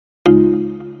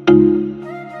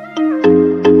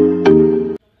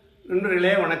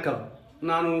நண்பர்களே வணக்கம்.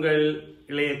 நான் உங்கள்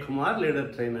இளைய குமார்,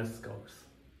 லீடர் ட்ரெய்னர் ஸ்கவுட்ஸ்.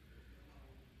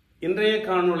 இன்றைய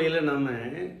காணொளியில் நம்ம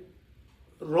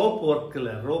ரோப்பில்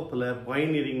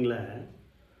பாயினியரிங்கில்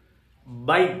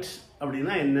பைட்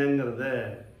அப்படின்னா என்னங்கிறத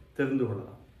தெரிந்து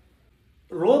கொள்ளலாம்.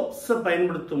 ரோப்ஸை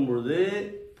பயன்படுத்தும் பொழுது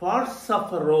பார்ட்ஸ்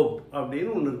ஆஃப் அ ரோப்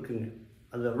அப்படின்னு ஒன்று இருக்குங்க.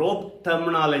 அது ரோப்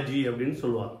டெர்மினாலஜி அப்படின்னு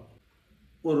சொல்லுவாங்க.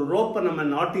 ஒரு ரோப்பை நம்ம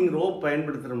நாட்டிங் ரோப்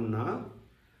பயன்படுத்துகிறோம்னா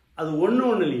அது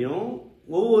ஒன்றுலையும்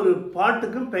ஒவ்வொரு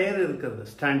பாட்டுக்கும் பெயர் இருக்கிறது.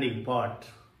 Standing part,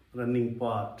 running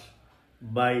part,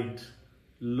 byte,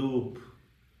 loop,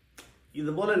 இது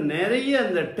போல் நிறைய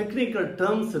இந்த டெக்னிக்கல்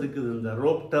டேர்ம்ஸ் இருக்குது இந்த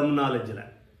ரோப் டெர்மினாலஜியில்.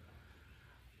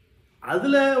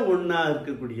 அதில் ஒன்றா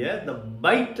இருக்கக்கூடிய இந்த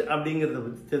பைட் அப்படிங்கிறத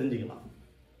பற்றி தெரிஞ்சுக்கலாம்.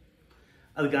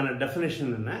 அதுக்கான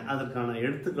டெஃபினேஷன் என்ன, அதற்கான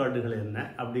எடுத்துக்காட்டுகள் என்ன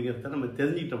அப்படிங்கிறத நம்ம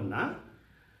தெரிஞ்சிட்டோம்னா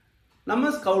நம்ம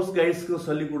ஸ்கவுட்ஸ் கைட்ஸ்க்கு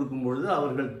சொல்லிக் கொடுக்கும்பொழுது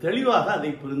அவர்கள் தெளிவாக அதை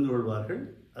புரிந்து கொள்வார்கள்,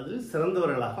 அதில்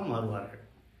சிறந்தவர்களாக மாறுவார்கள்.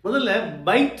 முதல்ல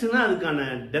பைட்னா அதுக்கான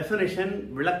டெஃபினேஷன்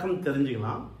விளக்கம்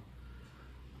தெரிஞ்சுக்கலாம்.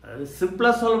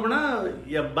 சிம்பிளாக சொல்லப்போனால்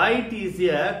எ byte is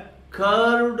a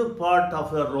curved part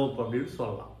of a rope அப்படின்னு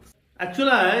சொல்லலாம்.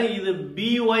 ஆக்சுவலாக இது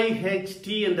BYHT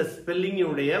என்ற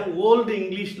ஸ்பெல்லிங்குடைய ஓல்டு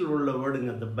இங்கிலீஷில் உள்ள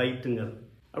வேர்டுங்க அந்த பைட்டுங்கிறது.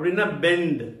 அப்படின்னா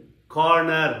பெண்ட்,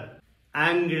 கார்னர்,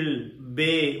 ஆங்கிள், பே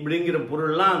இப்படிங்கிற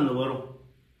பொருள்லாம் அந்த வரும்,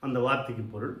 அந்த வார்த்தைக்கு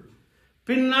பொருள்.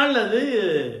 பின்னால் அது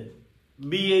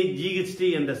BIGHT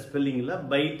என்ற ஸ்பெல்லிங்கில்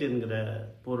பைட் என்கிற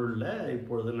பொருளில்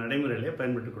இப்பொழுது நடைமுறையிலே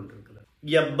பயன்பட்டு கொண்டிருக்கிறது.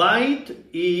 A bite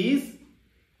is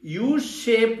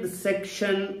U-shaped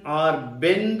section or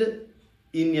bend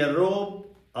in a rope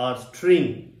or string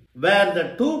where the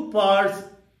two parts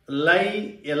lie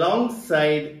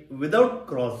alongside without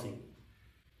crossing.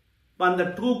 அந்த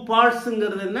டூ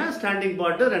பார்ட்ஸுங்கிறது என்ன, ஸ்டாண்டிங்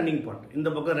பார்ட்டு, ரன்னிங் பார்ட். இந்த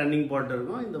பக்கம் ரன்னிங் பார்ட்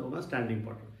இருக்கும், இந்த பக்கம் ஸ்டாண்டிங்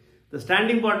பார்ட். இந்த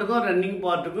ஸ்டாண்டிங் பார்ட்டுக்கும் ரன்னிங்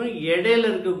பார்ட்டுக்கும் இடையில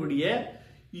இருக்கக்கூடிய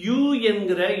யூ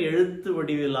என்கிற எழுத்து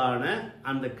வடிவிலான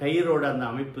அந்த கயிறோட அந்த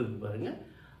அமைப்பு இருக்கு பாருங்க,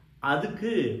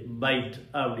 அதுக்கு பைட்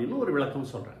அப்படின்னு ஒரு விளக்கம்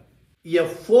சொல்றாங்க. A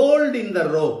fold in the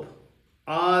rope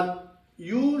or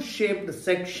U-shaped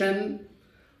section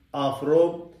of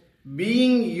rope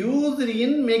being used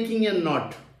in making a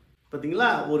knot. பார்த்தீங்களா,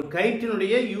 ஒரு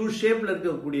கயிற்றினுடைய யூ ஷேப்ல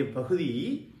இருக்கக்கூடிய பகுதி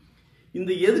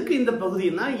இந்த எதுக்கு இந்த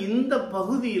பகுதினா இந்த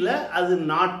பகுதியில் அது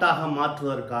நாட்டாக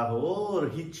மாற்றுவதற்காகவோ ஒரு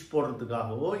ஹிச்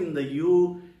போடுறதுக்காகவோ இந்த யூ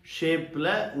ஷேப்ல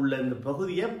உள்ள இந்த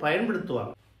பகுதியை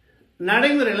பயன்படுத்துவாங்க.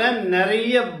 நடைமுறையில்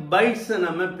நிறைய பைட்ஸை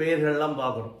நம்ம பெயர்கள்லாம்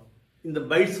பார்க்குறோம். இந்த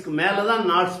பைட்ஸ்க்கு மேலே தான்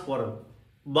நாட்ஸ் போகிறது.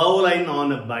 பவுலைன்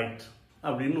ஆன் அ பைட்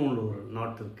அப்படின்னு ஒரு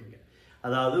நாட் இருக்குங்க.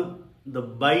 அதாவது இந்த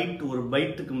பைட், ஒரு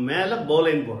பைட்டுக்கு மேலே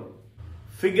பவுலைன் போடுறது.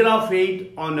 Figure of 8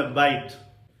 on a byte,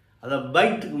 அதை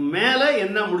பைட்டுக்கு மேலே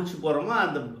என்ன முடிச்சு போகிறோமோ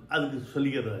அதுக்கு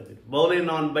சொல்லிக்கிறது. அது பவுலைன்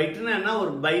ஆன் பைட்னா என்ன,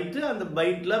 ஒரு பைட்டு, அந்த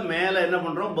பைட்டில் மேலே என்ன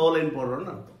பண்ணுறோம், பவுலைன்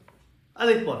போடுறோம்னு அர்த்தம்.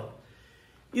 அதை போல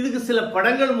இதுக்கு சில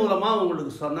படங்கள் மூலமாக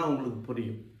உங்களுக்கு சொன்னால் உங்களுக்கு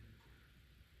புரியும்.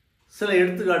 சில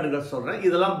எடுத்துக்காட்டுகள் சொல்கிறேன்,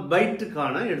 இதெல்லாம்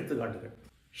பைட்டுக்கான எடுத்துக்காட்டுகள்.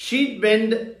 Sheet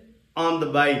bend on the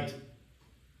byte,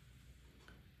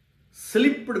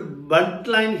 slipped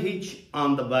பட்லைன் hitch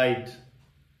on the byte,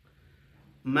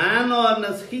 man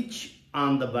harness hitch on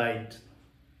the bite,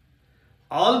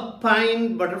 alpine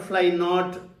butterfly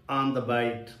knot on the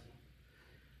bite,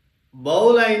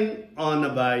 bowline on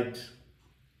a bite,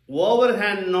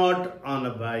 overhand knot on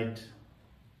a bite,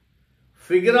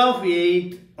 figure of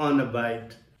 8 on a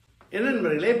bite.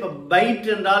 என்னென்பர்களே, இப்போ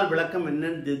byte என்றால் விளக்கம்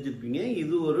என்னன்னு தெரிஞ்சிருப்பீங்க.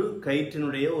 இது ஒரு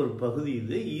கயிற்றினுடைய ஒரு பகுதி.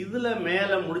 இதில்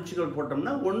மேலே முடிச்சுகள்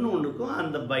போட்டோம்னா ஒன்றுக்கும்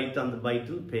அந்த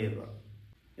பைட்டுன்னு பெயர் வரும்.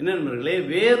 என்ன நண்பர்களே,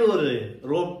 வேறொரு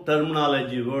ரோப்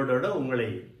டெர்மினாலஜி வேர்டோட உங்களை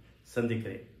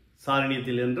சந்திக்கிறேன்.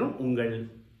 சாரணியத்தில் என்றும் உங்கள்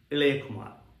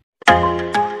இளையகுமார்.